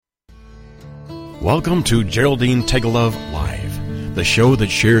Welcome to Geraldine Tegelove Live, the show that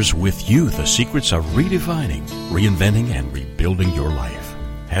shares with you the secrets of redefining, reinventing, and rebuilding your life.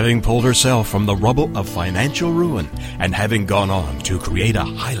 Having pulled herself from the rubble of financial ruin and having gone on to create a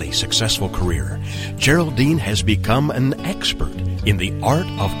highly successful career, Geraldine has become an expert in the art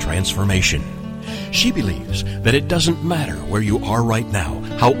of transformation. She believes that it doesn't matter where you are right now,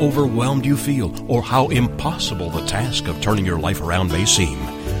 how overwhelmed you feel, or how impossible the task of turning your life around may seem.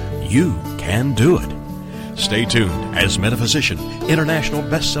 You can do it. Stay tuned as metaphysician, international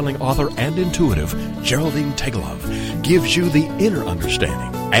best-selling author, and intuitive Geraldine Tegelove gives you the inner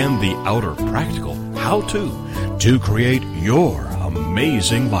understanding and the outer practical how-to create your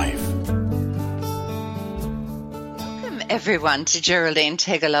amazing life. Welcome everyone to Geraldine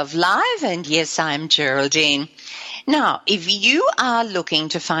Tegelove Live, and yes, I'm Geraldine. Now, if you are looking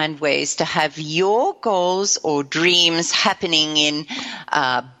to find ways to have your goals or dreams happening in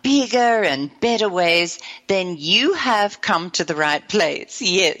bigger and better ways, then you have come to the right place.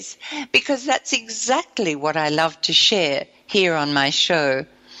 Yes, because that's exactly what I love to share here on my show.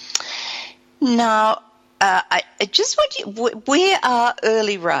 Now, I just want you, we are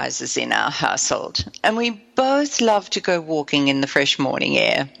early risers in our household, and we both love to go walking in the fresh morning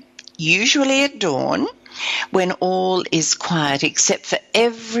air, usually at dawn, when all is quiet except for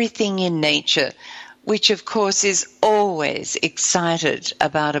everything in nature, which of course is always excited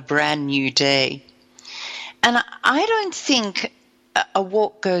about a brand new day. And I don't think a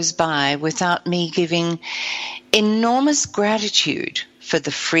walk goes by without me giving enormous gratitude for the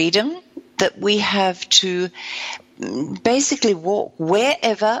freedom that we have to basically walk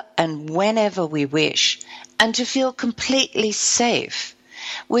wherever and whenever we wish, and to feel completely safe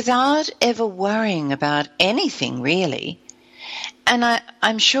without ever worrying about anything, really. And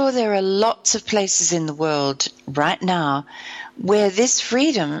I'm sure there are lots of places in the world right now where this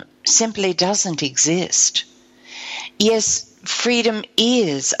freedom simply doesn't exist. Yes, freedom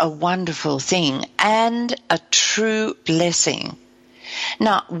is a wonderful thing and a true blessing.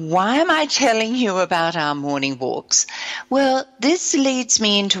 Now, why am I telling you about our morning walks? Well, this leads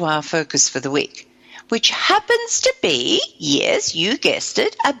me into our focus for the week, which happens to be, yes, you guessed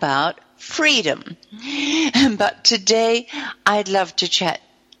it, about freedom. But today, I'd love to chat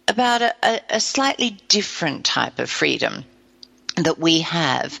about a slightly different type of freedom that we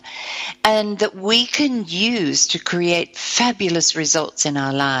have and that we can use to create fabulous results in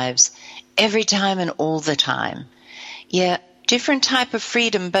our lives every time and all the time. Yeah, different type of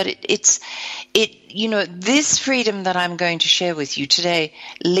freedom, but this freedom that I'm going to share with you today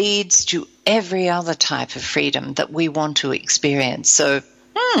leads to every other type of freedom that we want to experience. So,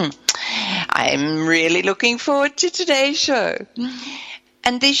 I'm really looking forward to today's show.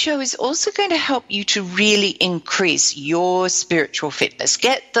 And this show is also going to help you to really increase your spiritual fitness,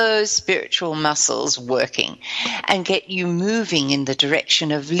 get those spiritual muscles working, and get you moving in the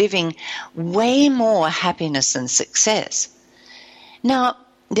direction of living way more happiness and success. Now,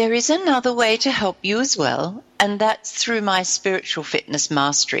 there is another way to help you as well, and that's through my Spiritual Fitness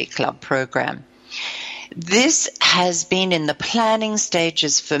Mastery Club program. This has been in the planning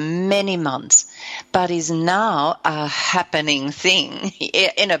stages for many months, but is now a happening thing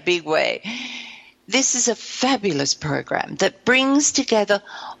in a big way. This is a fabulous program that brings together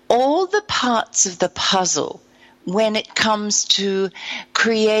all the parts of the puzzle when it comes to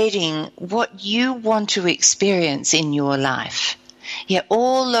creating what you want to experience in your life. Yeah,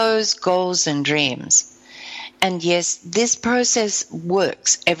 all those goals and dreams. And yes, this process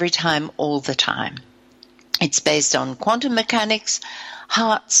works every time, all the time. It's based on quantum mechanics,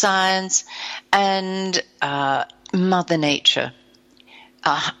 heart science, and Mother Nature.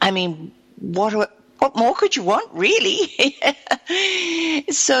 What more could you want, really?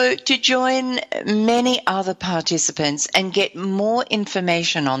 So to join many other participants and get more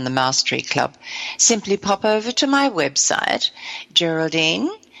information on the Mastery Club, simply pop over to my website, Geraldine,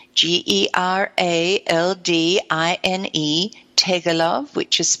 Geraldine, Tegelove,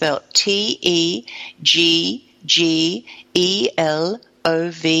 which is spelled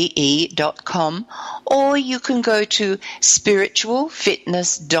TEGGELOVE.com, or you can go to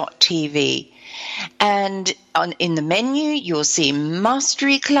spiritualfitness.tv. And in the menu, you'll see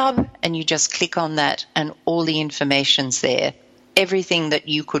Mastery Club, and you just click on that, and all the information's there. Everything that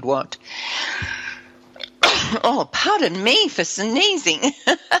you could want. Oh, pardon me for sneezing.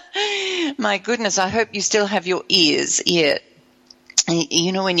 My goodness, I hope you still have your ears. Yeah.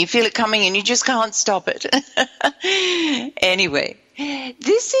 You know, when you feel it coming and you just can't stop it. Anyway,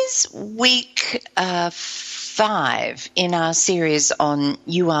 this is week 5 in our series on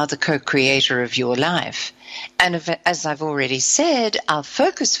You Are the Co-Creator of Your Life. And as I've already said, our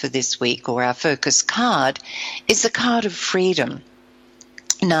focus for this week, or our focus card, is the card of freedom.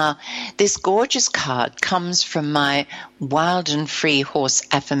 Now, this gorgeous card comes from my Wild and Free Horse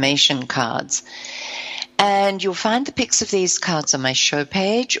affirmation cards. And you'll find the pics of these cards on my show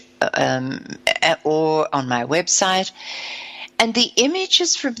page or on my website. And the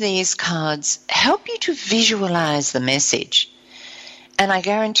images from these cards help you to visualize the message. And I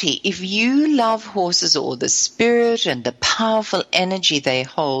guarantee, if you love horses or the spirit and the powerful energy they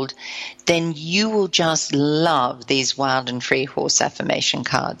hold, then you will just love these Wild and Free Horse affirmation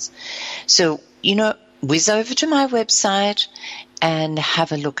cards. So, whiz over to my website and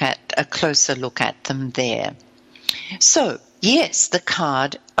have a closer look at them there. So, yes, the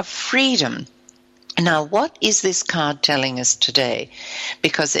card of freedom. Now, what is this card telling us today?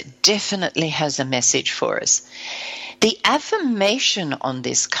 Because it definitely has a message for us. The affirmation on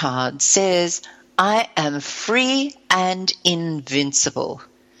this card says, I am free and invincible.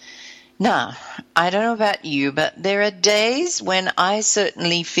 Now, I don't know about you, but there are days when I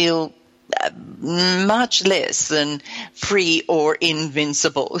certainly feel much less than free or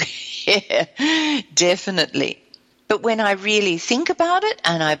invincible. Yeah, definitely. But when I really think about it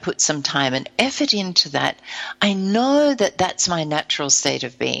and I put some time and effort into that, I know that that's my natural state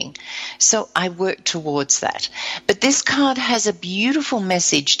of being. So I work towards that. But this card has a beautiful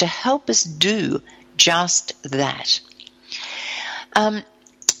message to help us do just that.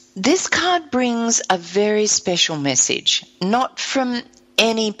 This card brings a very special message, not from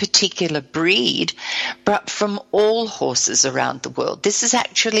any particular breed, but from all horses around the world. This is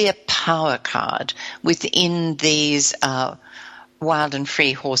actually a power card within these Wild and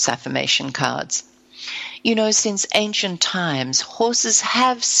Free Horse affirmation cards. Since ancient times, horses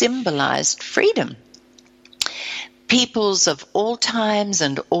have symbolized freedom. Peoples of all times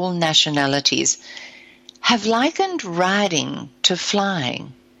and all nationalities have likened riding to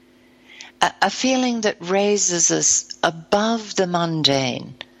flying, a feeling that raises us above the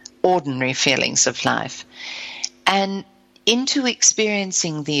mundane, ordinary feelings of life, and into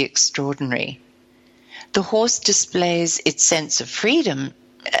experiencing the extraordinary. The horse displays its sense of freedom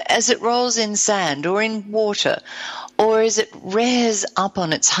as it rolls in sand or in water, or as it rears up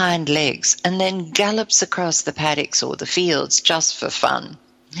on its hind legs and then gallops across the paddocks or the fields just for fun.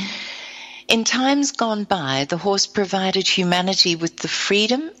 In times gone by, the horse provided humanity with the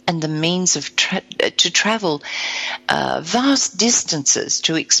freedom and the means of to travel vast distances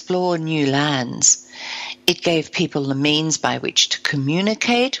to explore new lands. It gave people the means by which to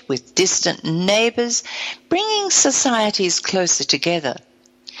communicate with distant neighbors, bringing societies closer together.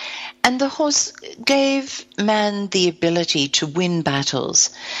 And the horse gave man the ability to win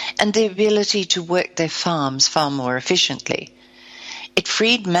battles and the ability to work their farms far more efficiently. It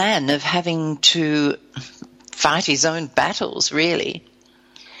freed man of having to fight his own battles, really.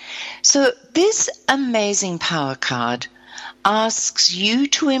 So this amazing power card asks you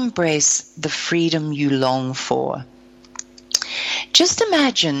to embrace the freedom you long for. Just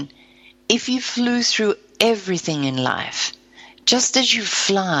imagine if you flew through everything in life, just as you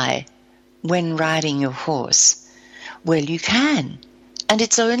fly when riding your horse. Well, you can, and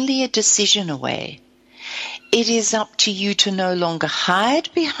it's only a decision away. It is up to you to no longer hide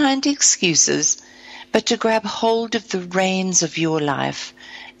behind excuses, but to grab hold of the reins of your life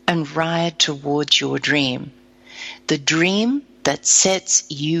and ride towards your dream, the dream that sets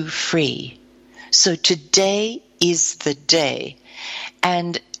you free. So today is the day,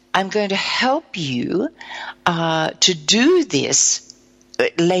 and I'm going to help you to do this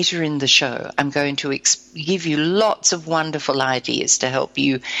later in the show. I'm going to give you lots of wonderful ideas to help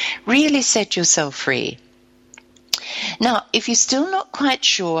you really set yourself free. Now, if you're still not quite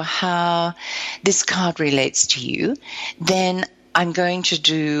sure how this card relates to you, then I'm going to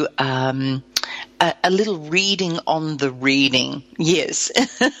do a little reading on the reading. Yes.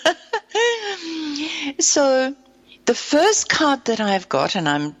 So the first card that I've got, and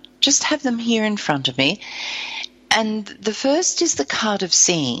I'm just have them here in front of me, and the first is the card of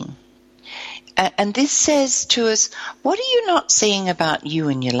seeing. And this says to us, what are you not seeing about you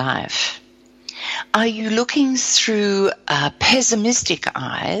in your life? Are you looking through pessimistic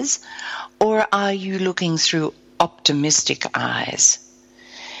eyes, or are you looking through optimistic eyes?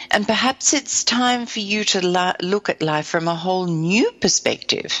 And perhaps it's time for you to look at life from a whole new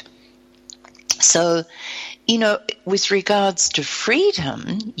perspective. So, with regards to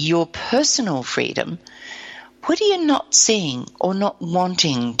freedom, your personal freedom, what are you not seeing or not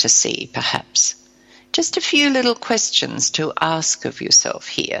wanting to see, perhaps? Just a few little questions to ask of yourself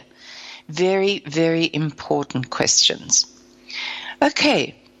here. Very, very important questions.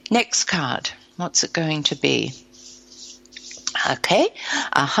 Okay, next card. What's it going to be? Okay.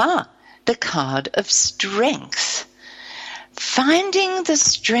 The card of strength. Finding the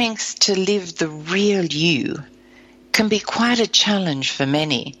strength to live the real you can be quite a challenge for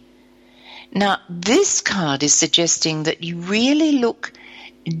many. Now, this card is suggesting that you really look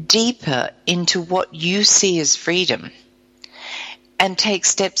deeper into what you see as freedom and take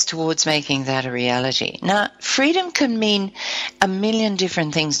steps towards making that a reality. Now, freedom can mean a million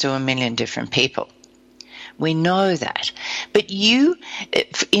different things to a million different people. We know that. But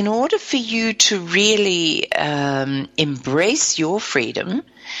in order for you to really embrace your freedom,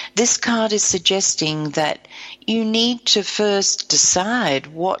 this card is suggesting that you need to first decide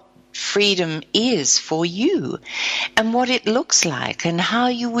what freedom is for you and what it looks like and how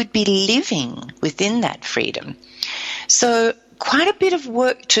you would be living within that freedom. So quite a bit of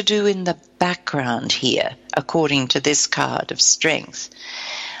work to do in the background here, according to this card of strength.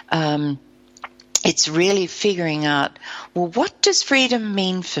 It's really figuring out, well, what does freedom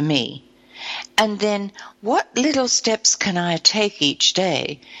mean for me? And then what little steps can I take each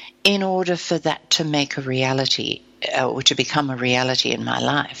day in order for that to make a reality or to become a reality in my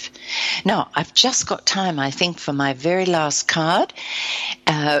life? Now, I've just got time, I think, for my very last card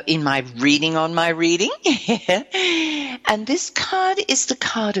in my reading on my reading. And this card is the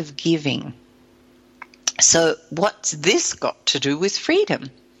card of giving. So what's this got to do with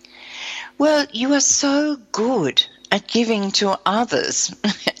freedom? Well, you are so good at giving to others.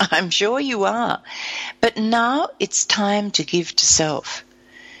 I'm sure you are. But now it's time to give to self.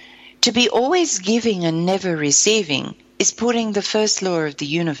 To be always giving and never receiving is putting the first law of the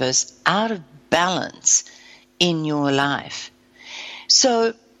universe out of balance in your life.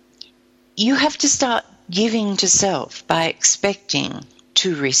 So you have to start giving to self by expecting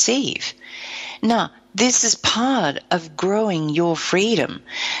to receive. Now, this is part of growing your freedom.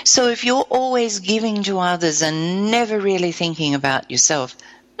 So if you're always giving to others and never really thinking about yourself,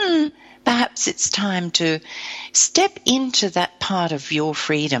 perhaps it's time to step into that part of your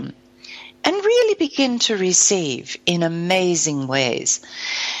freedom and really begin to receive in amazing ways.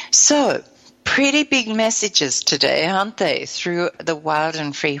 So, pretty big messages today, aren't they, through the Wild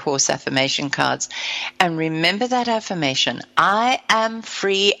and Free Horse affirmation cards. And remember that affirmation, I am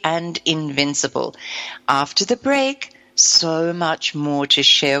free and invincible. After the break, so much more to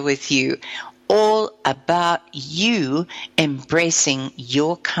share with you, all about you embracing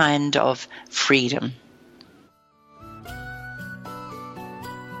your kind of freedom.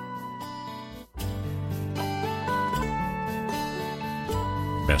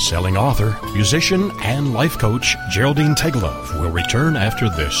 Best-selling author, musician, and life coach Geraldine Tegelov will return after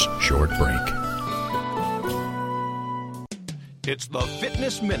this short break. It's the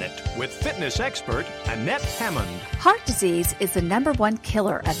Fitness Minute with fitness expert Annette Hammond. Heart disease is the #1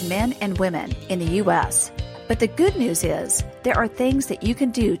 killer of men and women in the U.S. But the good news is there are things that you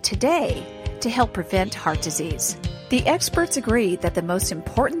can do today to help prevent heart disease. The experts agree that the most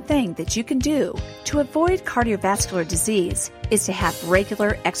important thing that you can do to avoid cardiovascular disease is to have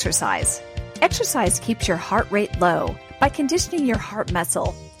regular exercise. Exercise keeps your heart rate low by conditioning your heart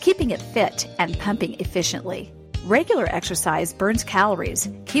muscle, keeping it fit and pumping efficiently. Regular exercise burns calories,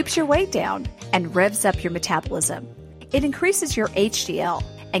 keeps your weight down, and revs up your metabolism. It increases your HDL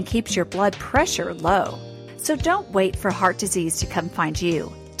and keeps your blood pressure low. So don't wait for heart disease to come find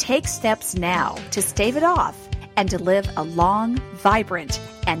you. Take steps now to stave it off and to live a long, vibrant,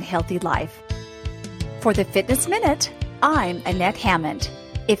 and healthy life. For the Fitness Minute, I'm Annette Hammond.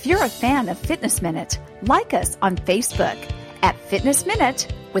 If you're a fan of Fitness Minute, like us on Facebook at Fitness Minute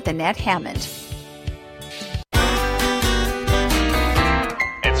with Annette Hammond.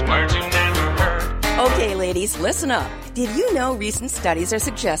 It's words you never heard. Okay, ladies, listen up. Did you know recent studies are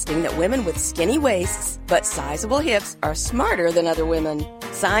suggesting that women with skinny waists but sizable hips are smarter than other women?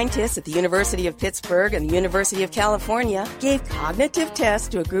 Scientists at the University of Pittsburgh and the University of California gave cognitive tests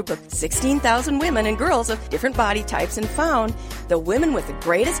to a group of 16,000 women and girls of different body types and found the women with the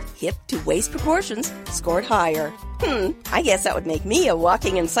greatest hip-to-waist proportions scored higher. I guess that would make me a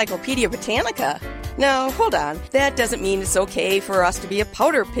walking Encyclopedia Britannica. Now, hold on. That doesn't mean it's okay for us to be a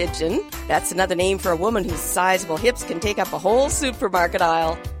powder pigeon. That's another name for a woman whose sizable hips can take up a whole supermarket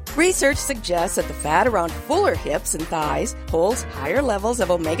aisle. Research suggests that the fat around fuller hips and thighs holds higher levels of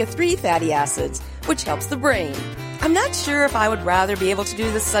omega-3 fatty acids, which helps the brain. I'm not sure if I would rather be able to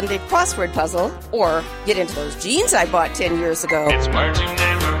do the Sunday crossword puzzle or get into those jeans I bought 10 years ago. It's words you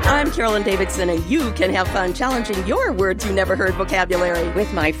never heard. I'm Carolyn Davidson, and you can have fun challenging your words you never heard vocabulary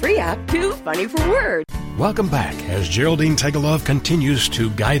with my free app, Too Funny for Words. Welcome back as Geraldine Tegelov continues to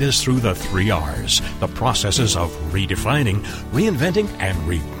guide us through the 3 R's, the processes of redefining, reinventing, and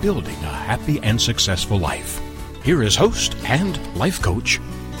rebuilding a happy and successful life. Here is host and life coach,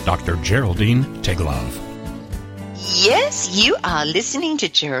 Dr. Geraldine Tegelov. Yes, you are listening to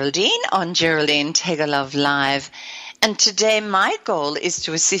Geraldine on Geraldine Tegelov Live. And today my goal is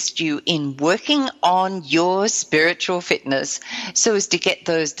to assist you in working on your spiritual fitness so as to get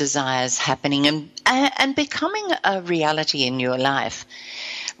those desires happening and becoming a reality in your life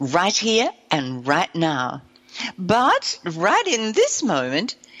right here and right now. But right in this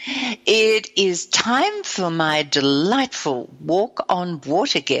moment, it is time for my delightful walk on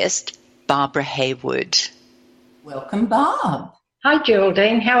water guest, Barbara Hayward. Welcome, Barb. Hi,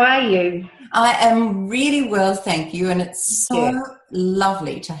 Geraldine. How are you? I am really well, thank you. And it's so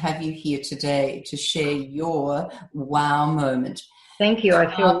lovely to have you here today to share your wow moment. Thank you.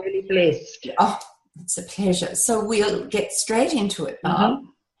 I feel really blessed. Oh, it's a pleasure. So we'll get straight into it, Barb. Mm-hmm.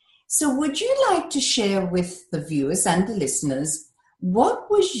 So would you like to share with the viewers and the listeners,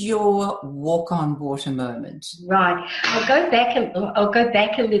 what was your walk on water moment? Right. I'll go back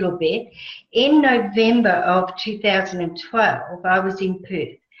a little bit. In November of 2012, I was in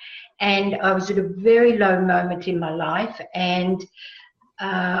Perth, and I was at a very low moment in my life, and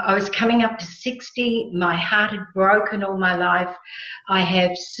I was coming up to 60. My heart had broken all my life. I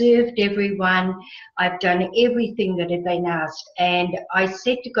have served everyone. I've done everything that had been asked, and I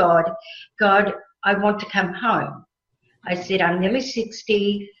said to God, I want to come home. I said, I'm nearly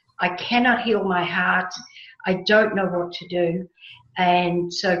 60. I cannot heal my heart. I don't know what to do.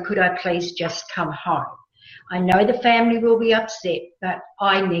 And so could I please just come home? I know the family will be upset, but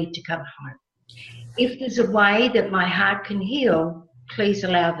I need to come home. If there's a way that my heart can heal, please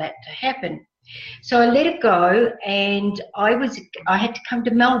allow that to happen. So I let it go, and I had to come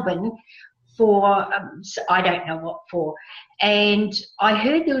to Melbourne for, I don't know what for. And I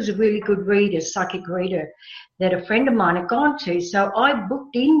heard there was a really good reader, psychic reader, that a friend of mine had gone to. So I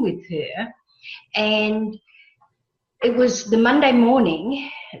booked in with her, and it was the Monday morning,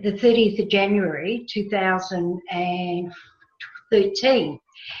 the 30th of January, 2013.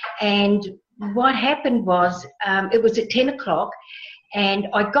 And what happened was, it was at 10 o'clock, and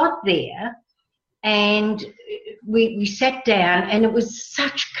I got there, and we sat down, and it was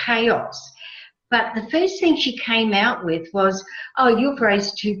such chaos. But the first thing she came out with was, oh, you've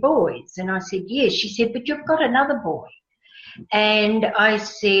raised 2 boys. And I said, yes. She said, but you've got another boy. And I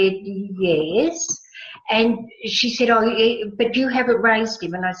said, yes. And she said, oh, but you haven't raised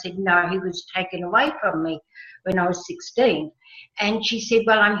him. And I said, no, he was taken away from me when I was 16. And she said,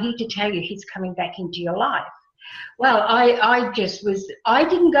 well, I'm here to tell you he's coming back into your life. Well, I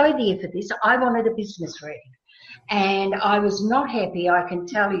didn't go there for this. I wanted a business reading. And I was not happy, I can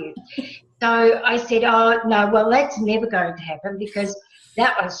tell you. So I said, oh, no, well, that's never going to happen because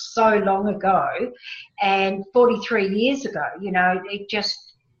that was so long ago and 43 years ago,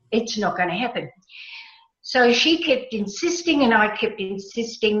 it's not going to happen. So she kept insisting, and I kept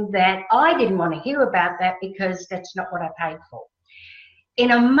insisting that I didn't want to hear about that because that's not what I paid for. In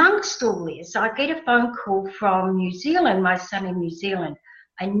amongst all this, I get a phone call from New Zealand, my son in New Zealand.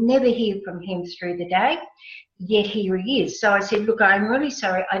 I never hear from him through the day, yet here he is. So I said, look, I'm really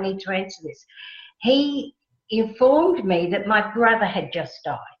sorry, I need to answer this. He informed me that my brother had just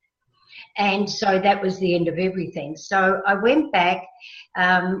died. And so that was the end of everything. So I went back,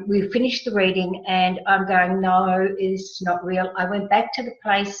 we finished the reading, and I'm going, no, it's not real. I went back to the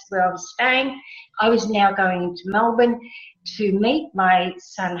place where I was staying. I was now going into Melbourne to meet my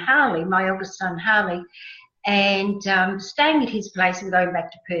son Harley, my oldest son Harley, and staying at his place and going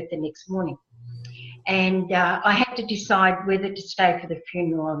back to Perth the next morning. And I had to decide whether to stay for the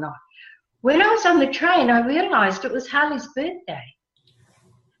funeral or not. When I was on the train, I realised it was Harley's birthday,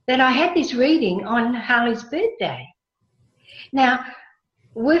 that I had this reading on Harley's birthday. Now,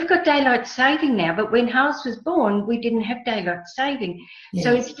 we've got daylight saving now, but when Harley was born, we didn't have daylight saving. Yes.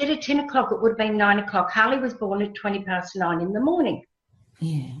 So instead of 10 o'clock, it would have been 9 o'clock. Harley was born at 9:20 in the morning.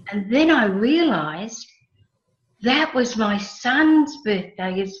 Yeah. And then I realised that was my son's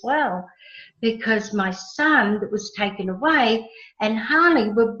birthday as well, because my son that was taken away and Harley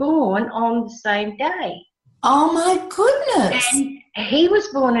were born on the same day. Oh, my goodness. And he was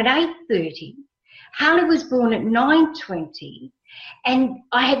born at 8:30. Harley was born at 9:20. And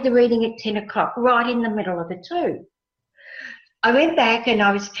I had the reading at 10 o'clock, right in the middle of the two. I went back and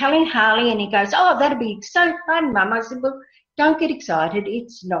I was telling Harley, and he goes, oh, that'll be so fun, Mum. I said, well, don't get excited.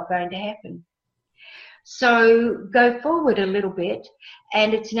 It's not going to happen. So go forward a little bit,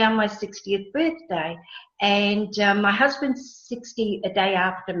 and it's now my 60th birthday. And my husband's 60 a day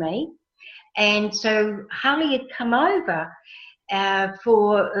after me. And so Harley had come over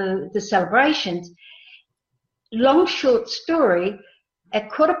for the celebrations. Long short story, at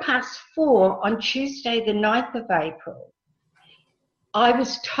 4:15 on Tuesday the 9th of April, I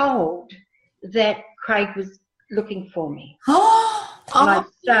was told that Craig was looking for me. My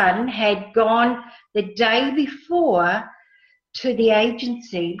son had gone the day before to the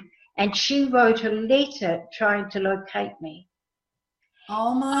agency, and she wrote a letter trying to locate me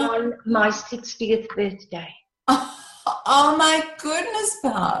on my 60th birthday. Oh my goodness,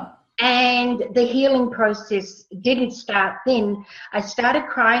 Barb. And the healing process didn't start then. I started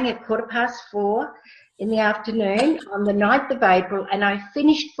crying at 4:15 in the afternoon on the 9th of April, and I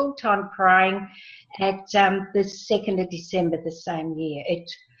finished full-time crying at the 2nd of December the same year.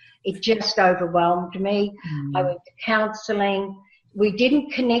 It just overwhelmed me. I went to counselling. We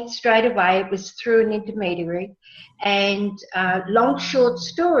didn't connect straight away. It was through an intermediary. And long short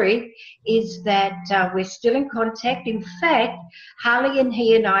story is that we're still in contact. In fact, Harley and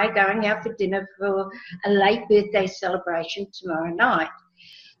he and I are going out for dinner for a late birthday celebration tomorrow night.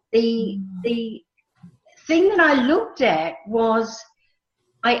 The thing that I looked at was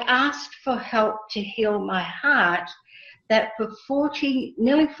I asked for help to heal my heart that for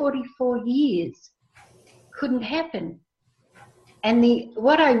nearly 44 years couldn't happen. And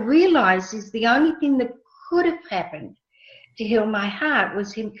what I realized is the only thing that could have happened to heal my heart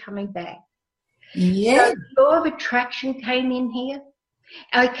was him coming back. Yeah. So the law of attraction came in here.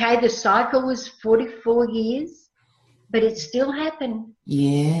 Okay, the cycle was 44 years, but it still happened.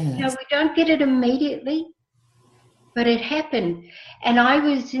 Yeah. We don't get it immediately, but it happened. And I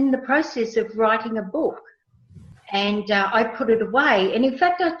was in the process of writing a book. And I put it away. And in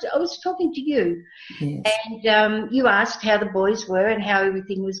fact, I was talking to you. Yes. And you asked how the boys were and how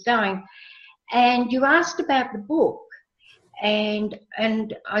everything was going. And you asked about the book. And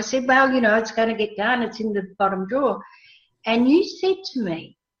I said, well, it's going to get done. It's in the bottom drawer. And you said to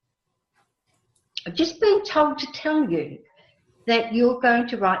me, I've just been told to tell you that you're going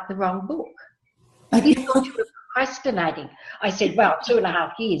to write the wrong book. You thought you were procrastinating. I said, well,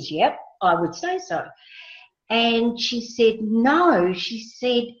 2.5 years, yep, I would say so. And she said, no, she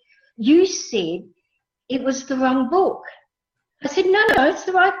said, you said it was the wrong book. I said, no, it's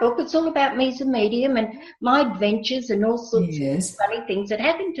the right book. It's all about me as a medium and my adventures and all sorts of funny things that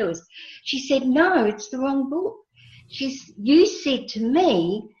happened to us. She said, no, it's the wrong book. You said to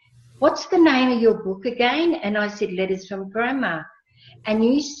me, what's the name of your book again? And I said, Letters from Grandma. And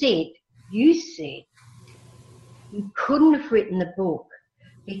you said you couldn't have written the book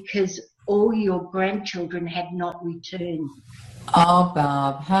because all your grandchildren had not returned. Oh,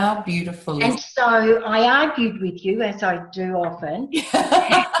 Barb, how beautiful. And so I argued with you, as I do often,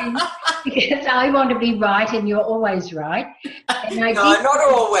 because I want to be right and you're always right. And not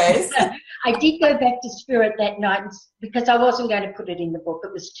always. I did go back to Spirit that night because I wasn't going to put it in the book.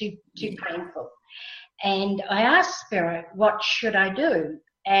 It was too painful. And I asked Spirit, what should I do?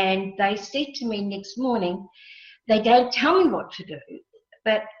 And they said to me next morning, they don't tell me what to do,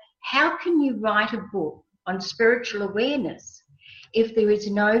 but how can you write a book on spiritual awareness if there is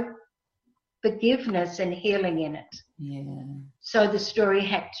no forgiveness and healing in it? Yeah. So the story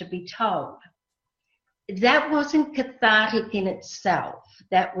had to be told. That wasn't cathartic in itself.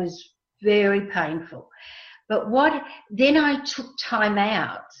 That was very painful. But then I took time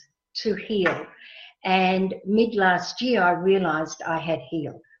out to heal. And mid last year, I realized I had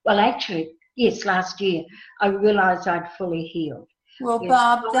healed. Well, actually, yes, last year, I realized I'd fully healed. Well,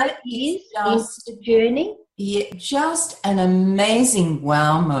 Barb, that is just the journey. Yeah, just an amazing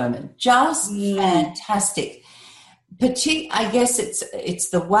wow moment. Just fantastic. I guess it's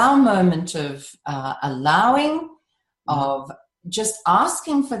the wow moment of allowing, of just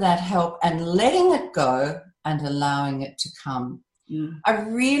asking for that help and letting it go and allowing it to come. I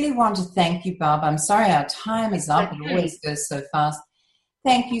really want to thank you, Barb. I'm sorry our time is up. It always goes so fast.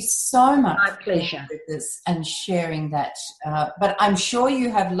 Thank you so much. My pleasure. For this and sharing that. But I'm sure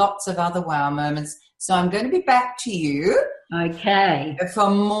you have lots of other wow moments. So I'm going to be back to you. Okay. For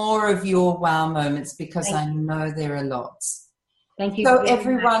more of your wow moments because I know there are lots. Thank you. So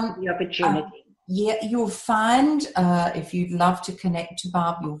everyone, for the opportunity. You'll find, if you'd love to connect to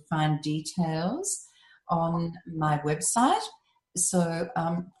Barb, you'll find details on my website. So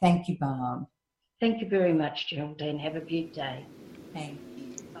thank you, Barb. Thank you very much, Geraldine. Have a good day. Thank you.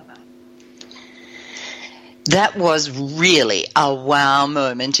 That was really a wow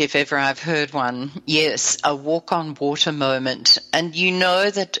moment, if ever I've heard one. Yes, a walk on water moment. And you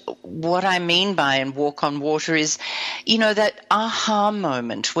know that what I mean by walk on water is, that aha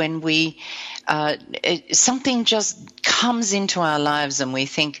moment when we something just comes into our lives and we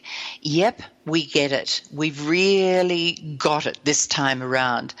think, yep, we get it. We've really got it this time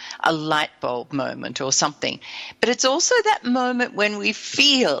around, a light bulb moment or something. But it's also that moment when we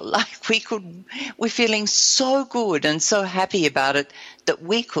feel like we're feeling so good and so happy about it that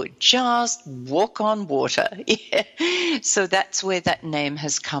we could just walk on water. Yeah. So that's where that name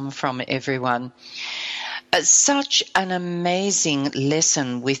has come from, everyone. Such an amazing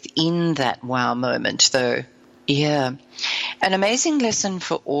lesson within that wow moment, though. Yeah, an amazing lesson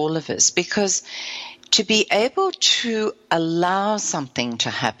for all of us, because to be able to allow something to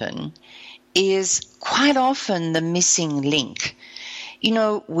happen is quite often the missing link. You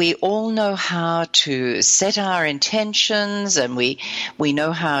know, we all know how to set our intentions, and we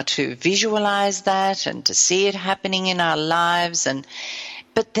know how to visualize that and to see it happening in our lives,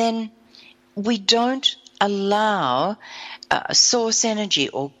 but then we don't allow source energy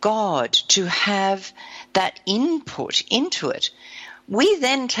or God to have that input into it. We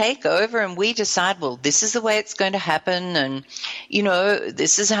then take over and we decide, well, this is the way it's going to happen, and, you know,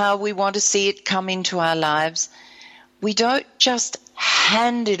 this is how we want to see it come into our lives. We don't just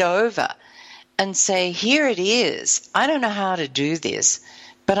hand it over and say, here it is. I don't know how to do this,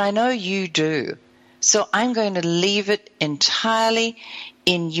 but I know you do. So I'm going to leave it entirely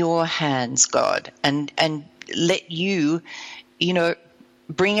in your hands, God, and let you, you know,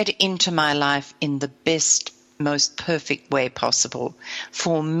 bring it into my life in the best, most perfect way possible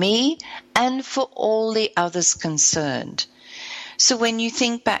for me and for all the others concerned. So when you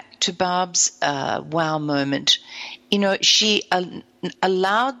think back to Barb's wow moment, you know, she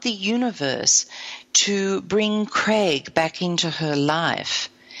allowed the universe to bring Craig back into her life.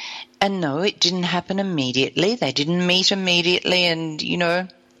 And no, it didn't happen immediately. They didn't meet immediately and, you know,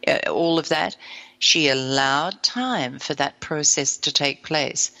 all of that. She allowed time for that process to take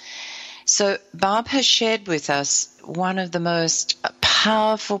place. So Barb has shared with us one of the most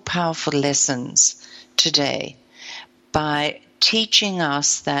powerful, powerful lessons today by teaching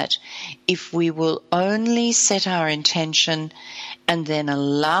us that if we will only set our intention and then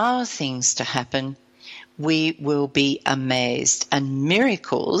allow things to happen, we will be amazed, and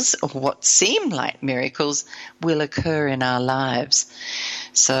miracles, or what seem like miracles, will occur in our lives.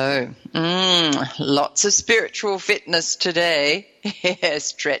 So, lots of spiritual fitness today.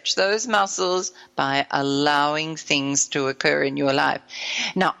 Stretch those muscles by allowing things to occur in your life.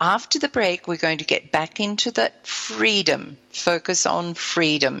 Now, after the break, we're going to get back into that freedom, focus on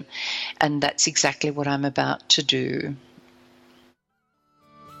freedom, and that's exactly what I'm about to do.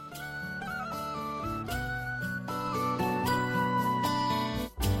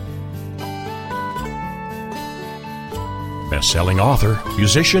 Best-selling author,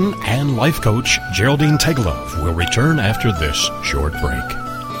 musician, and life coach Geraldine Tegelov will return after this short break.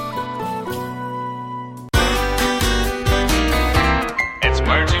 It's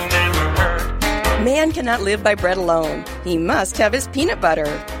words you never heard. Man cannot live by bread alone. He must have his peanut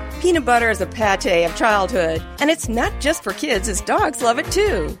butter. Peanut butter is a pate of childhood, and it's not just for kids, as dogs love it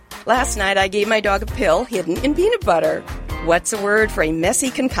too. Last night I gave my dog a pill hidden in peanut butter. What's a word for a messy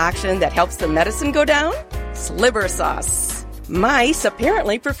concoction that helps the medicine go down? Sliver sauce. Mice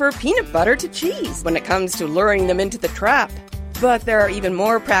apparently prefer peanut butter to cheese when it comes to luring them into the trap. But there are even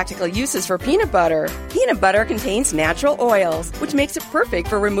more practical uses for peanut butter. Peanut butter contains natural oils, which makes it perfect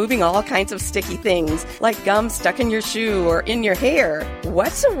for removing all kinds of sticky things, like gum stuck in your shoe or in your hair.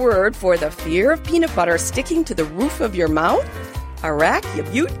 What's a word for the fear of peanut butter sticking to the roof of your mouth?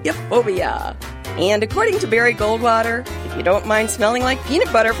 Arachnophobia. And according to Barry Goldwater, if you don't mind smelling like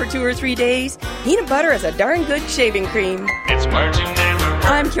peanut butter for 2 or 3 days, peanut butter is a darn good shaving cream. It's words you never heard.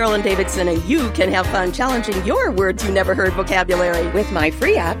 I'm Carolyn Davidson, and you can have fun challenging your words you never heard vocabulary with my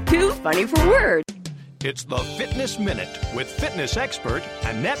free app, Too Funny for Words. It's the Fitness Minute with fitness expert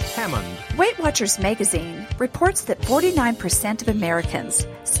Annette Hammond. Weight Watchers magazine reports that 49% of Americans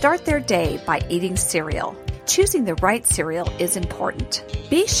start their day by eating cereal. Choosing the right cereal is important.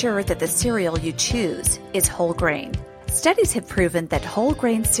 Be sure that the cereal you choose is whole grain. Studies have proven that whole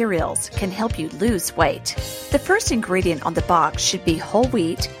grain cereals can help you lose weight. The first ingredient on the box should be whole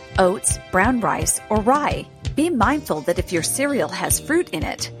wheat, oats, brown rice, or rye. Be mindful that if your cereal has fruit in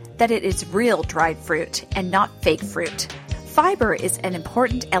it, that it is real dried fruit and not fake fruit. Fiber is an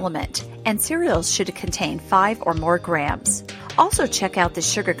important element, and cereals should contain 5 or more grams. Also check out the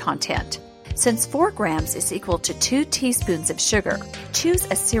sugar content. Since 4 grams is equal to 2 teaspoons of sugar, choose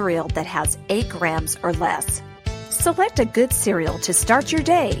a cereal that has 8 grams or less. Select a good cereal to start your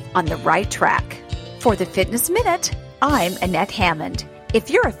day on the right track. For the Fitness Minute, I'm Annette Hammond. If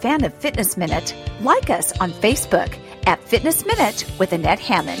you're a fan of Fitness Minute, like us on Facebook at Fitness Minute with Annette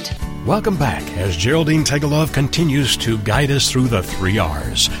Hammond. Welcome back as Geraldine Tegelov continues to guide us through the 3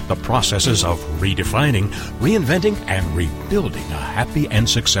 R's, the processes of redefining, reinventing, and rebuilding a happy and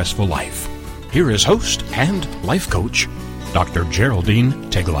successful life. Here is host and life coach, Dr.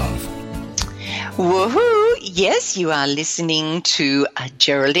 Geraldine Tegelov. Woohoo! Yes, you are listening to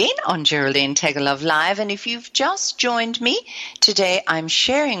Geraldine on Geraldine Tegelov Live. And if you've just joined me, today I'm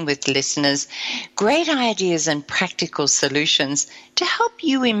sharing with listeners great ideas and practical solutions to help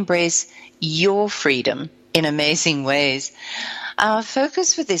you embrace your freedom in amazing ways. Our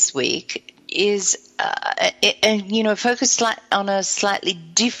focus for this week is, focused on a slightly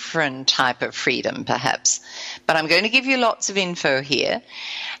different type of freedom, perhaps. But I'm going to give you lots of info here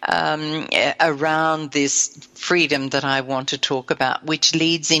around this freedom that I want to talk about, which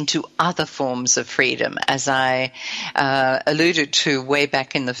leads into other forms of freedom, as I alluded to way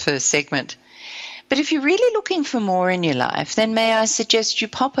back in the first segment. But if you're really looking for more in your life, then may I suggest you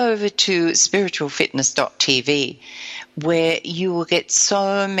pop over to spiritualfitness.tv, where you will get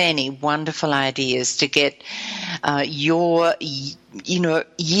so many wonderful ideas to get your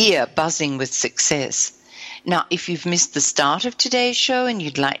year buzzing with success. Now, if you've missed the start of today's show and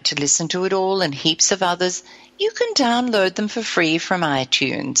you'd like to listen to it all and heaps of others, you can download them for free from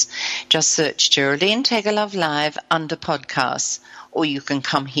iTunes. Just search Geraldine Tegelov Live under podcasts, or you can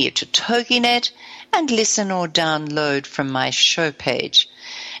come here to TogiNet and listen or download from my show page.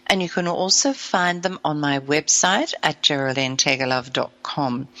 And you can also find them on my website at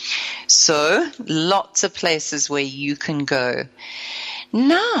geraldinetegelov.com. So lots of places where you can go.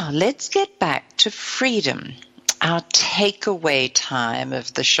 Now let's get back to freedom, our takeaway time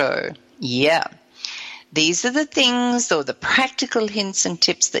of the show. Yeah. These are the things or the practical hints and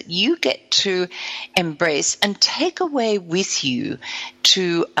tips that you get to embrace and take away with you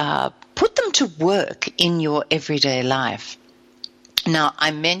to put them to work in your everyday life. Now,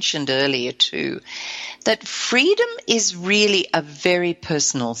 I mentioned earlier too that freedom is really a very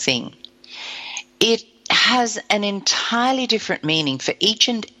personal thing. It has an entirely different meaning for each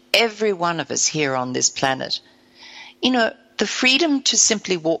and every one of us here on this planet. You know, the freedom to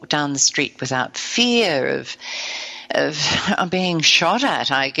simply walk down the street without fear of being shot at,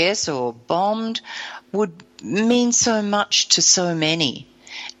 I guess, or bombed would mean so much to so many.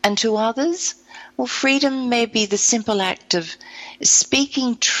 And to others, well, freedom may be the simple act of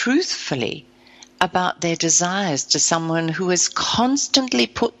speaking truthfully about their desires to someone who has constantly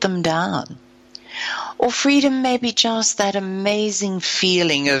put them down. Or freedom may be just that amazing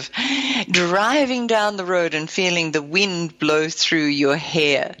feeling of driving down the road and feeling the wind blow through your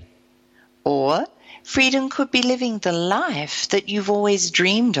hair. Or freedom could be living the life that you've always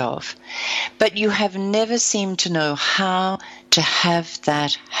dreamed of, but you have never seemed to know how to have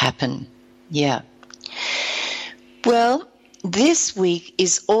that happen. Yeah. Well, this week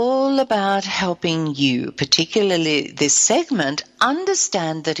is all about helping you, particularly this segment,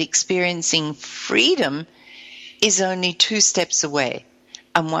 understand that experiencing freedom is only 2 steps away.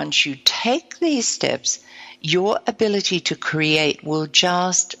 And once you take these steps, your ability to create will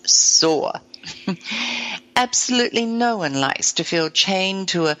just soar. Absolutely no one likes to feel chained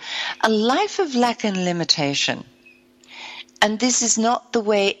to a life of lack and limitation. And this is not the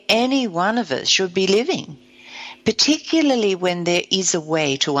way any one of us should be living, particularly when there is a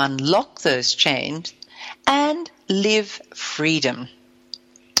way to unlock those chains and live freedom.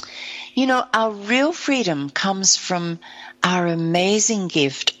 You know, our real freedom comes from our amazing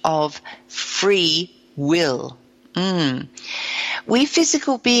gift of free will. We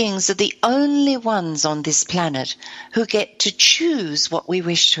physical beings are the only ones on this planet who get to choose what we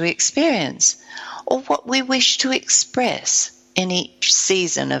wish to experience or what we wish to express in each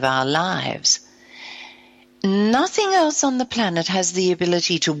season of our lives. Nothing else on the planet has the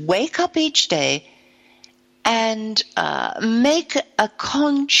ability to wake up each day and make a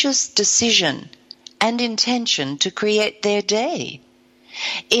conscious decision and intention to create their day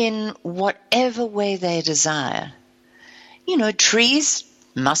in whatever way they desire. You know, trees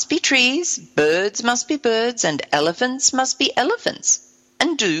must be trees, birds must be birds, and elephants must be elephants,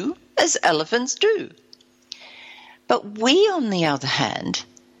 and do as elephants do. But we, on the other hand,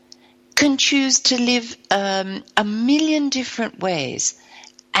 can choose to live a million different ways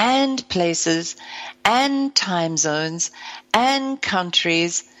and places and time zones and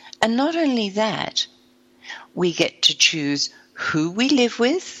countries. And not only that, we get to choose who we live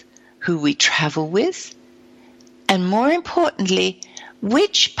with, who we travel with, and more importantly,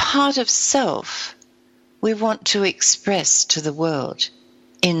 which part of self we want to express to the world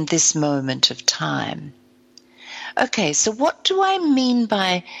in this moment of time. Okay, so what do I mean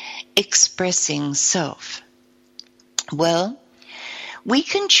by expressing self? Well, We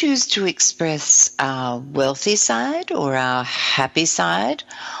can choose to express our wealthy side or our happy side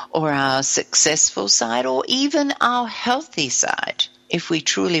or our successful side or even our healthy side if we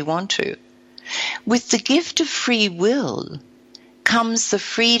truly want to. With the gift of free will comes the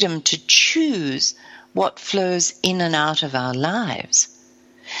freedom to choose what flows in and out of our lives.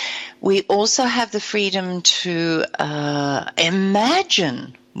 We also have the freedom to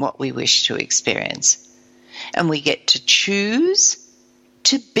imagine what we wish to experience. And we get to choose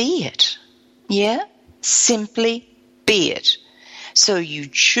to be it. Yeah? Simply be it. So you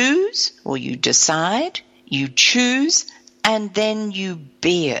choose or you decide, you choose, and then you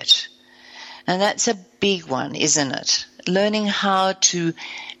be it. And that's a big one, isn't it? Learning how to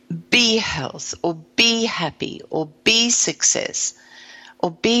be health or be happy or be success or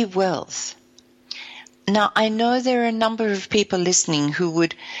be wealth. Now, I know there are a number of people listening who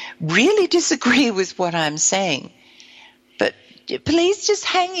would really disagree with what I'm saying, but please just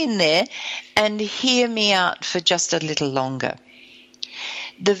hang in there and hear me out for just a little longer.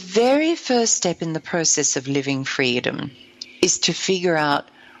 The very first step in the process of living freedom is to figure out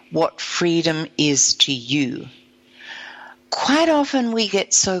what freedom is to you. Quite often we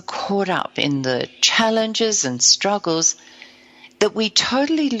get so caught up in the challenges and struggles that we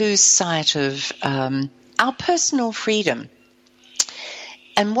totally lose sight of our personal freedom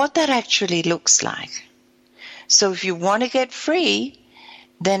and what that actually looks like. So if you want to get free,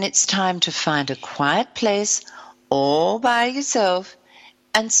 then it's time to find a quiet place all by yourself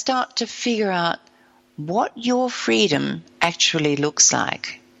and start to figure out what your freedom actually looks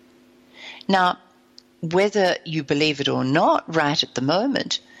like. Now, whether you believe it or not right at the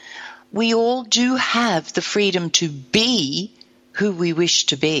moment, we all do have the freedom to be who we wish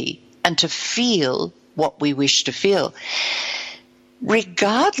to be and to feel what we wish to feel,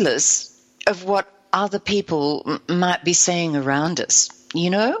 regardless of what other people might be saying around us,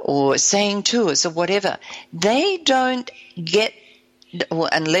 or saying to us or whatever. They don't get, or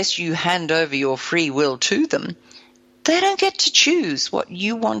unless you hand over your free will to them, they don't get to choose what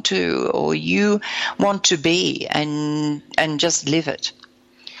you want to or you want to be and just live it.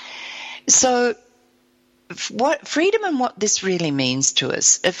 So what freedom and what this really means to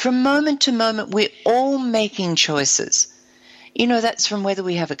us, from moment to moment, we're all making choices. That's from whether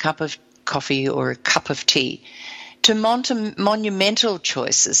we have a cup of coffee or a cup of tea to monumental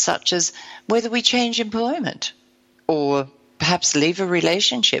choices such as whether we change employment or perhaps leave a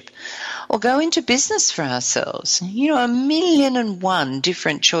relationship or go into business for ourselves. 1,000,001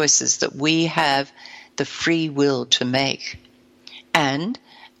 different choices that we have the free will to make. And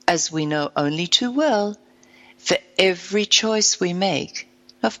as we know only too well, for every choice we make,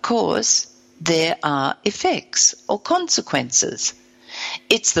 of course, there are effects or consequences.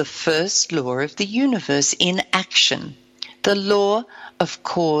 It's the first law of the universe in action, the law of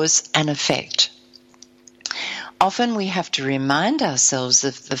cause and effect. Often we have to remind ourselves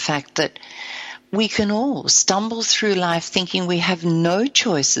of the fact that we can all stumble through life thinking we have no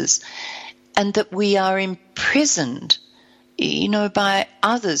choices and that we are imprisoned, by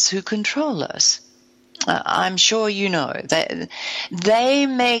others who control us. I'm sure you know that they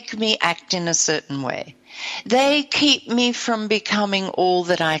make me act in a certain way. They keep me from becoming all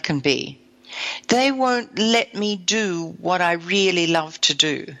that I can be. They won't let me do what I really love to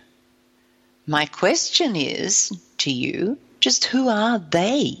do. My question is to you, just who are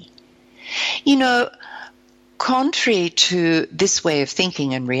they? Contrary to this way of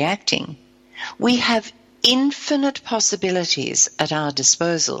thinking and reacting, we have infinite possibilities at our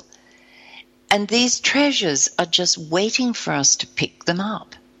disposal. And these treasures are just waiting for us to pick them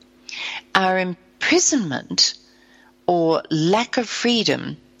up. Our imprisonment or lack of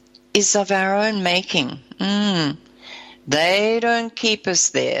freedom is of our own making. They don't keep us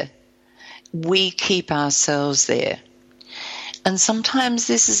there. We keep ourselves there. And sometimes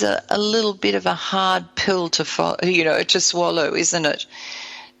this is a little bit of a hard pill to to swallow, isn't it?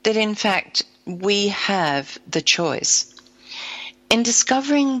 That in fact we have the choice. In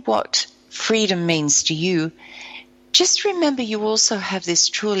discovering what freedom means to you, just remember you also have this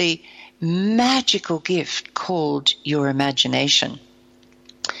truly magical gift called your imagination.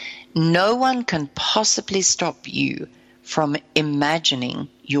 No one can possibly stop you from imagining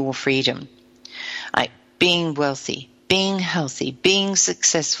your freedom. Like being wealthy, being healthy, being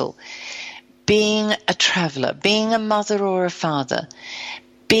successful, being a traveler, being a mother or a father,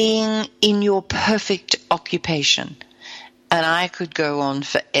 being in your perfect occupation. And I could go on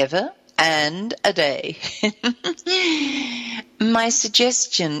forever and a day. My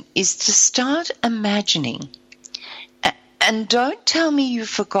suggestion is to start imagining. And don't tell me you've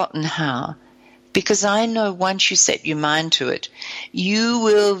forgotten how, because I know once you set your mind to it, you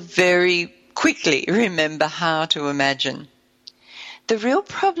will very quickly remember how to imagine. The real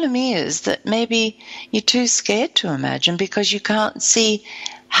problem is that maybe you're too scared to imagine because you can't see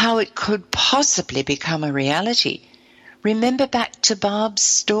how it could possibly become a reality. Remember back to Barb's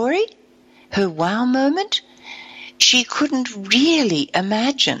story? Her wow moment? She couldn't really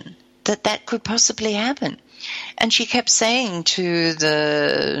imagine that could possibly happen. And she kept saying to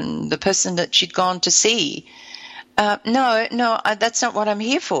the person that she'd gone to see, no, that's not what I'm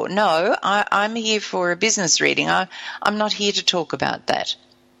here for. No, I'm here for a business reading. I'm not here to talk about that.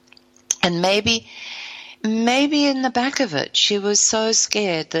 And maybe in the back of it, she was so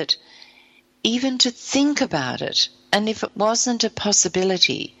scared that even to think about it, and if it wasn't a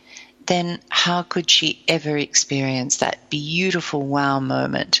possibility, then how could she ever experience that beautiful wow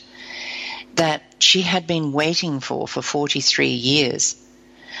moment that she had been waiting for 43 years?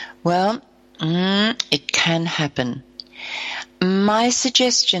 Well, it can happen. My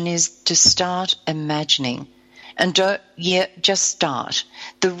suggestion is to start imagining, and just start.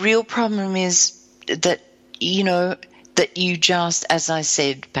 The real problem is that, that you just, as I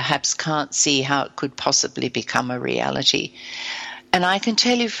said, perhaps can't see how it could possibly become a reality. And I can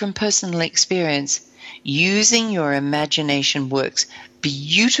tell you from personal experience, using your imagination works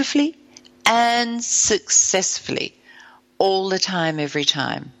beautifully and successfully all the time, every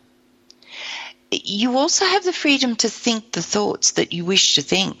time. You also have the freedom to think the thoughts that you wish to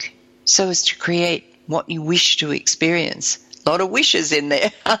think so as to create what you wish to experience. A lot of wishes in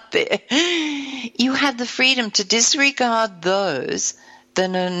there, aren't there? You have the freedom to disregard those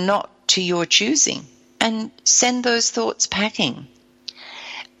that are not to your choosing and send those thoughts packing.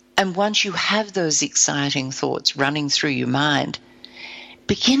 And once you have those exciting thoughts running through your mind,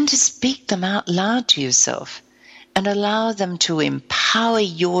 begin to speak them out loud to yourself and allow them to empower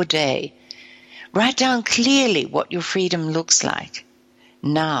your day. Write down clearly what your freedom looks like.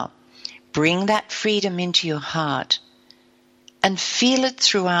 Now, bring that freedom into your heart and feel it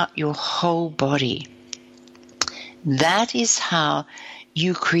throughout your whole body. That is how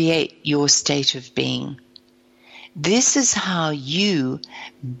you create your state of being. This is how you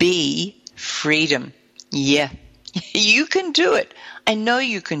be freedom. Yeah, you can do it. I know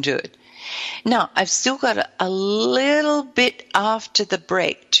you can do it. Now, I've still got a little bit after the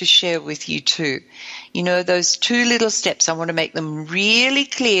break to share with you too. Those 2 little steps, I want to make them really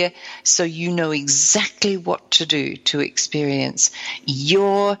clear so you know exactly what to do to experience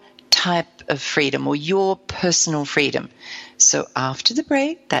your type of freedom or your personal freedom. So after the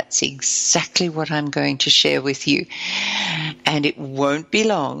break, that's exactly what I'm going to share with you. And it won't be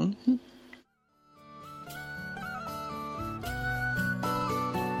long.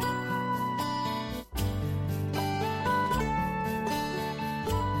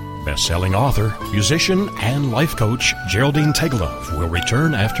 Best-selling author, musician, and life coach Geraldine Tegelov will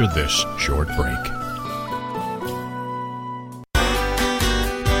return after this short break.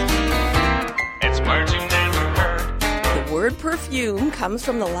 It's words you never heard. The word perfume comes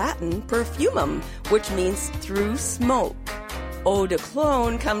from the Latin perfumum, which means through smoke. Eau de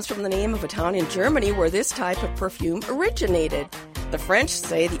Cologne comes from the name of a town in Germany where this type of perfume originated. The French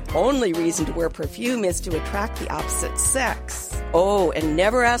say the only reason to wear perfume is to attract the opposite sex. Oh, and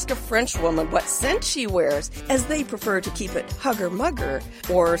never ask a French woman what scent she wears, as they prefer to keep it hugger-mugger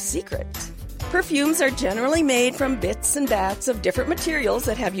or secret. Perfumes are generally made from bits and bats of different materials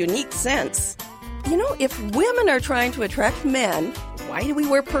that have unique scents. If women are trying to attract men, why do we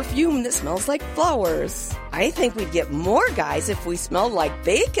wear perfume that smells like flowers? I think we'd get more guys if we smelled like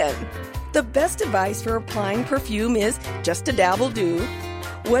bacon. The best advice for applying perfume is just a dabble do.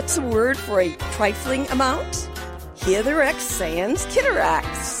 What's the word for a trifling amount? Hitherx sans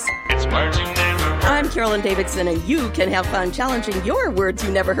Kitterax. It's words you never heard. I'm Carolyn Davidson, and you can have fun challenging your words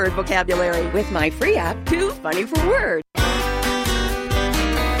you never heard vocabulary with my free app, Too Funny for Words.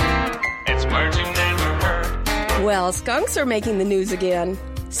 It's words you never heard. Well, skunks are making the news again.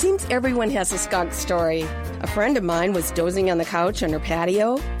 Seems everyone has a skunk story. A friend of mine was dozing on the couch on her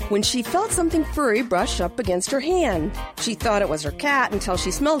patio when she felt something furry brush up against her hand. She thought it was her cat until she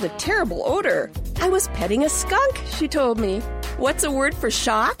smelled a terrible odor. I was petting a skunk, she told me. What's a word for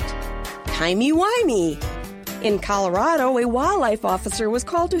shocked? Timey-wimey. In Colorado, a wildlife officer was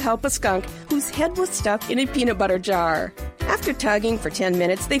called to help a skunk whose head was stuck in a peanut butter jar. After tugging for 10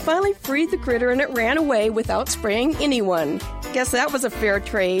 minutes, they finally freed the critter and it ran away without spraying anyone. Guess that was a fair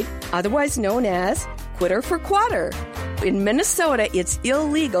trade, otherwise known as quitter for quatter. In Minnesota, it's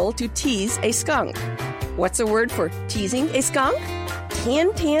illegal to tease a skunk. What's a word for teasing a skunk?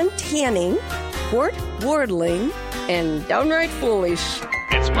 Tanning, wart-wardling, and downright foolish.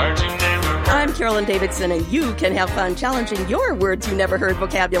 It's words you never heard. I'm Carolyn Davidson, and you can have fun challenging your words you never heard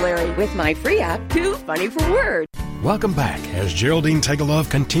vocabulary with my free app, Too Funny for Words. Welcome back as Geraldine Tegelov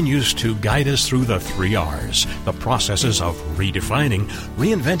continues to guide us through the 3 R's, the processes of redefining,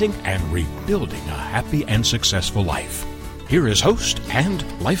 reinventing, and rebuilding a happy and successful life. Here is host and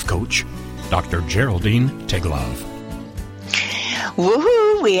life coach, Dr. Geraldine Tegelov. Woohoo!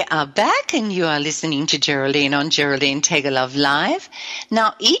 We are back, and you are listening to Geraldine on Geraldine Tegelov Live.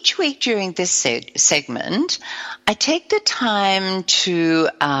 Now, each week during this segment, I take the time to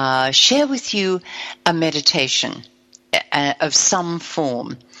share with you a meditation of some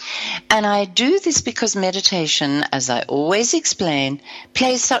form. And I do this because meditation, as I always explain,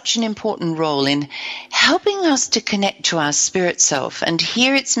 plays such an important role in helping us to connect to our spirit self and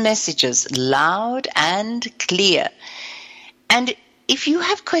hear its messages loud and clear. And if you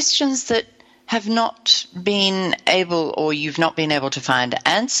have questions that have not been able, or you've not been able to find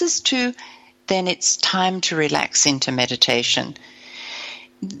answers to, then it's time to relax into meditation.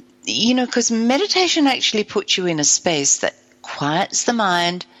 You know, because meditation actually puts you in a space that quiets the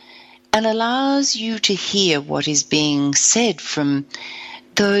mind and allows you to hear what is being said from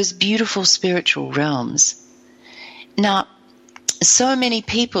those beautiful spiritual realms. Now, so many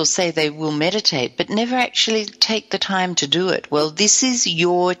people say they will meditate, but never actually take the time to do it. Well, this is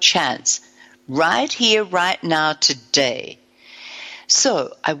your chance, right here, right now, today.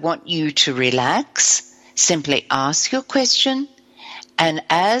 So I want you to relax, simply ask your question, and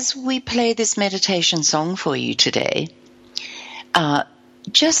as we play this meditation song for you today,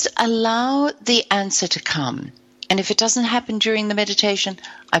 just allow the answer to come. And if it doesn't happen during the meditation,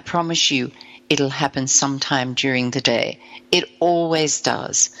 I promise you it'll happen sometime during the day. It always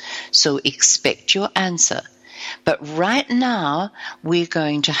does. So expect your answer. But right now, we're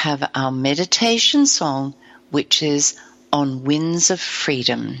going to have our meditation song, which is On Winds of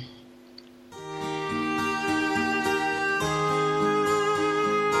Freedom.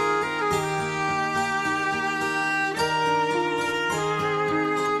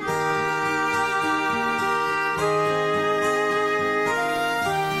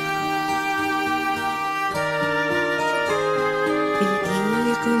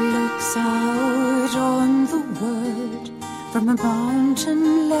 From a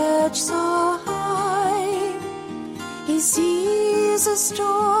mountain ledge so high, he sees a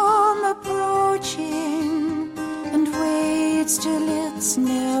storm approaching and waits till it's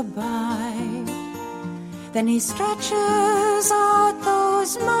nearby. Then he stretches out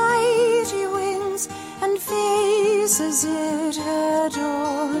those mighty wings and faces it head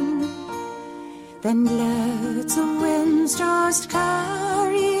on. Then lets the winds just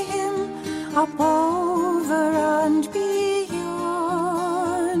carry him up over and beyond.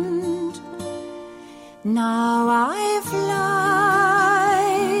 Now I fly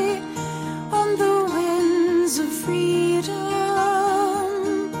on the winds of freedom.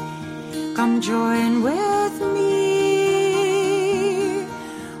 Come join with me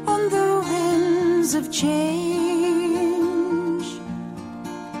on the winds of change.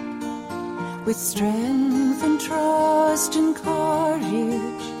 With strength and trust and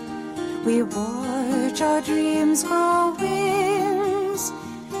courage, we watch our dreams grow wings.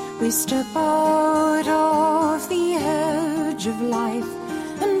 We step out of the edge of life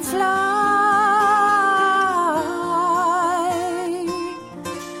and fly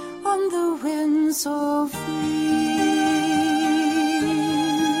on the winds so free.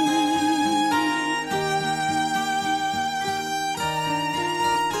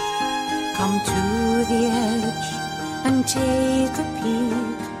 Come to the edge and take a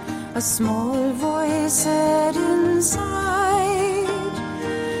peek. A small voice said inside,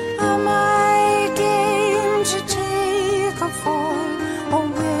 am I game to take a fall, or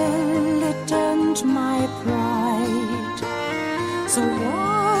will it dent my pride? So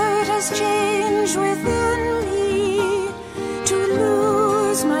what has changed within me to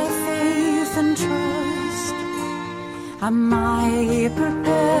lose my faith and trust? Am I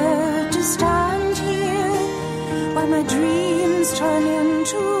prepared to stand here while my dreams turn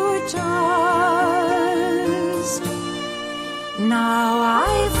into dust? Now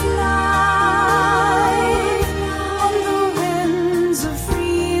I fly on the winds of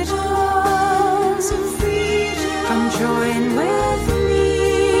freedom. Come join with me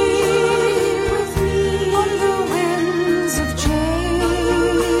on the winds of change.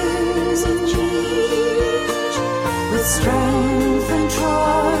 With strength and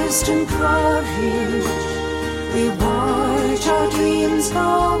trust and courage, we watch our dreams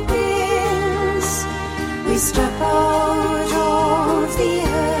grow wings. We step out of the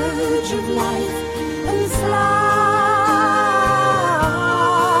edge of life and fly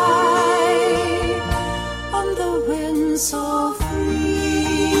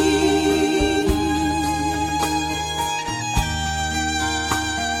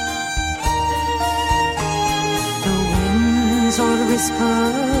winds or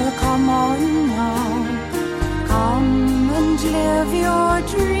whisper, come on now, come and live your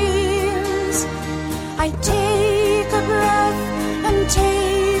dreams. I take a breath and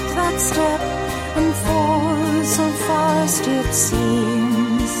take that step and fall so fast it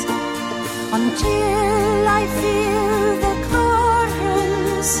seems, until I feel the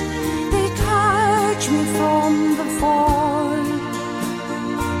currents, they catch me from the fall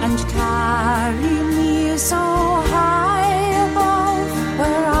and carry me so high above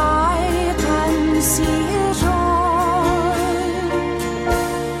where I can see it all.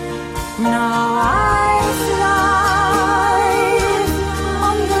 Now I fly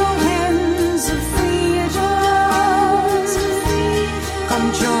on the winds of freedom. Come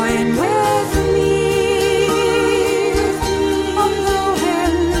join with me on the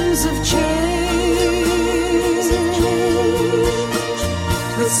winds of change.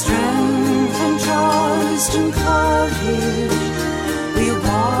 With strength and trust and courage, we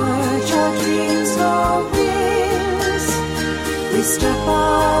watch our dreams go wings. We step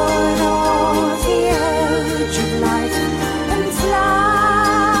out of the edge of life and fly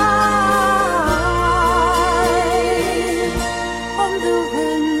on the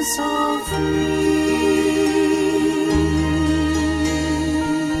winds of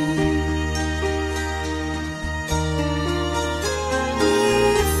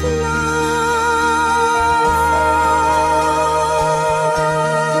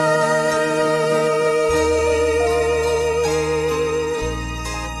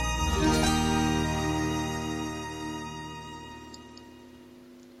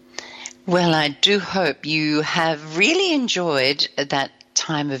Well, I do hope you have really enjoyed that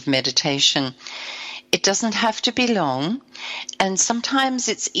time of meditation. It doesn't have to be long, and sometimes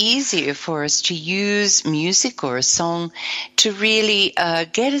it's easier for us to use music or a song to really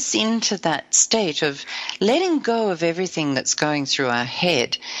get us into that state of letting go of everything that's going through our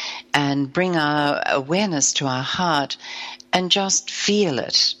head and bring our awareness to our heart and just feel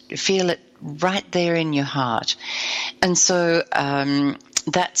it right there in your heart. And so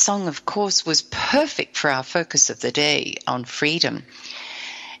that song, of course, was perfect for our focus of the day on freedom.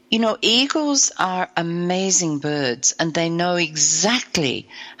 You know, eagles are amazing birds, and they know exactly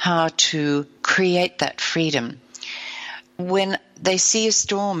how to create that freedom. When they see a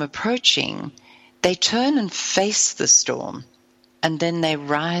storm approaching, they turn and face the storm, and then they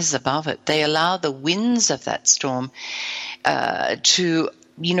rise above it. They allow the winds of that storm to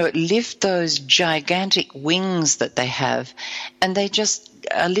lift those gigantic wings that they have, and they just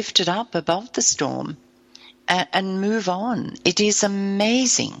are lifted up above the storm and move on. It is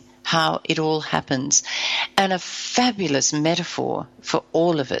amazing how it all happens, and a fabulous metaphor for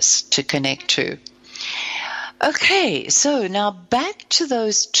all of us to connect to. Okay, so now back to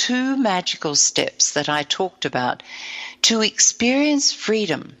those 2 magical steps that I talked about to experience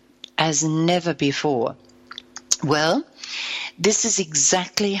freedom as never before. Well, this is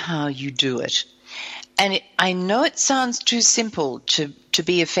exactly how you do it. And I know it sounds too simple to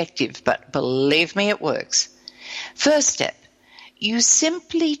be effective, but believe me, it works. First step, you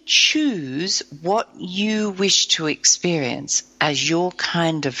simply choose what you wish to experience as your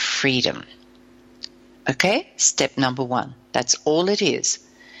kind of freedom. Okay? Step number 1. That's all it is.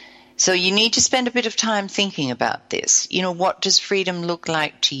 So you need to spend a bit of time thinking about this. You know, what does freedom look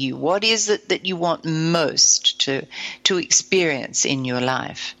like to you? What is it that you want most to experience in your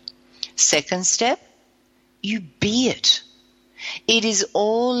life? Second step, you be it. It is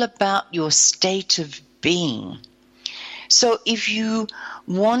all about your state of being. So if you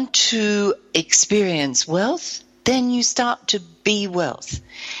want to experience wealth, then you start to be wealth.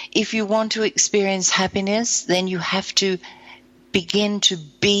 If you want to experience happiness, then you have to begin to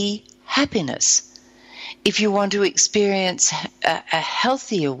be happiness. If you want to experience a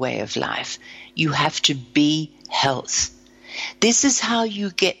healthier way of life, you have to be health. This is how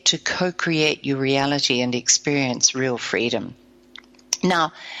you get to co-create your reality and experience real freedom.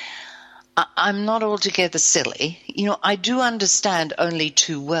 Now, I'm not altogether silly. You know, I do understand only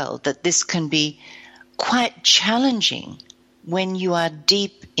too well that this can be quite challenging when you are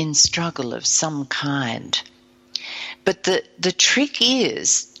deep in struggle of some kind. But the trick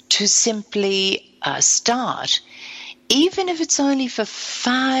is to simply start, even if it's only for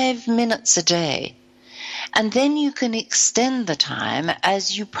 5 minutes a day. And then you can extend the time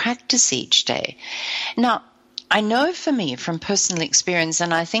as you practice each day. Now, I know for me from personal experience,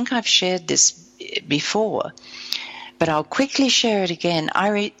 and I think I've shared this before, but I'll quickly share it again.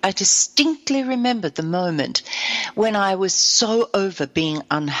 I distinctly remember the moment when I was so over being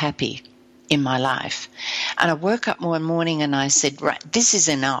unhappy in my life. And I woke up one morning and I said, right, this is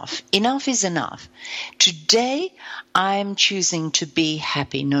enough. Enough is enough. Today, I'm choosing to be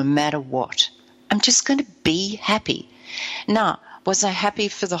happy no matter what. I'm just going to be happy. Now, was I happy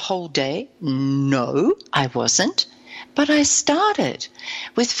for the whole day? No, I wasn't. But I started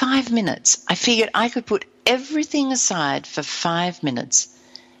with 5 minutes. I figured I could put everything aside for 5 minutes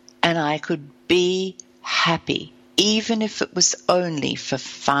and I could be happy, even if it was only for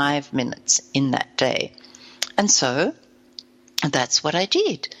 5 minutes in that day. And so that's what I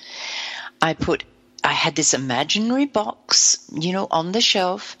did. I had this imaginary box, on the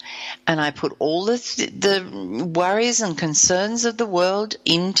shelf, and I put all the worries and concerns of the world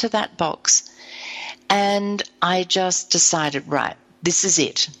into that box. And I just decided, right, this is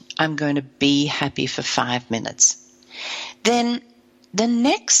it. I'm going to be happy for 5 minutes. Then the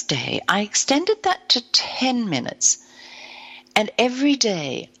next day, I extended that to 10 minutes. And every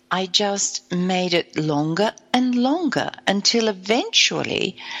day, I just made it longer and longer until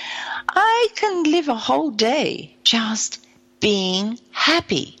eventually I can live a whole day just being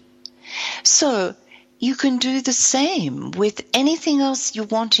happy. So you can do the same with anything else you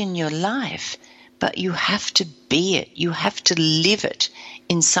want in your life, but you have to be it. You have to live it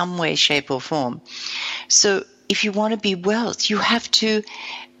in some way, shape, or form. So if you want to be wealth, you have to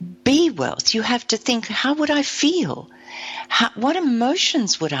be wealth. You have to think, how would I feel? What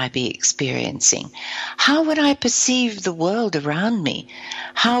emotions would I be experiencing? How would I perceive the world around me?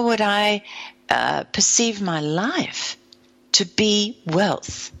 How would I perceive my life to be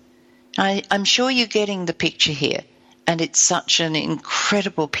wealth? I'm sure you're getting the picture here, and it's such an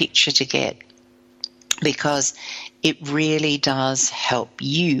incredible picture to get because it really does help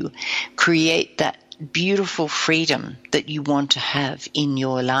you create that beautiful freedom that you want to have in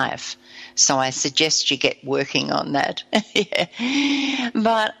your life. So I suggest you get working on that. Yeah.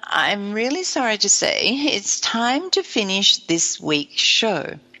 But I'm really sorry to say it's time to finish this week's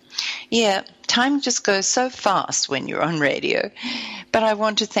show. Yeah, time just goes so fast when you're on radio. But I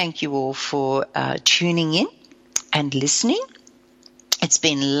want to thank you all for tuning in and listening. It's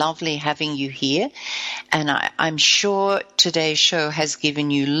been lovely having you here, and I'm sure today's show has given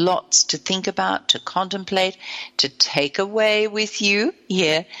you lots to think about, to contemplate, to take away with you.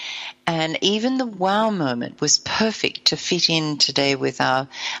 Yeah, and even the wow moment was perfect to fit in today with our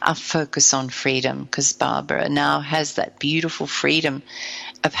focus on freedom, because Barbara now has that beautiful freedom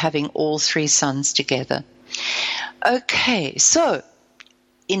of having all three sons together. Okay, so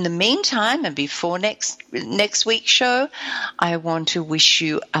in the meantime, and before next week's show, I want to wish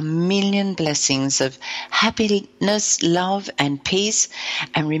you a million blessings of happiness, love, and peace.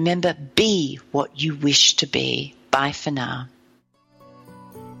 And remember, be what you wish to be. Bye for now.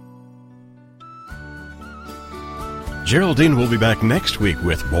 Geraldine will be back next week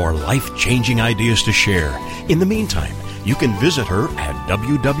with more life-changing ideas to share. In the meantime, you can visit her at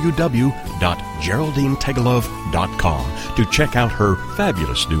www.GeraldineTegelov.com to check out her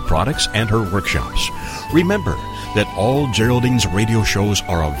fabulous new products and her workshops. Remember that all Geraldine's radio shows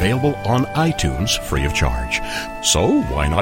are available on iTunes free of charge. So why not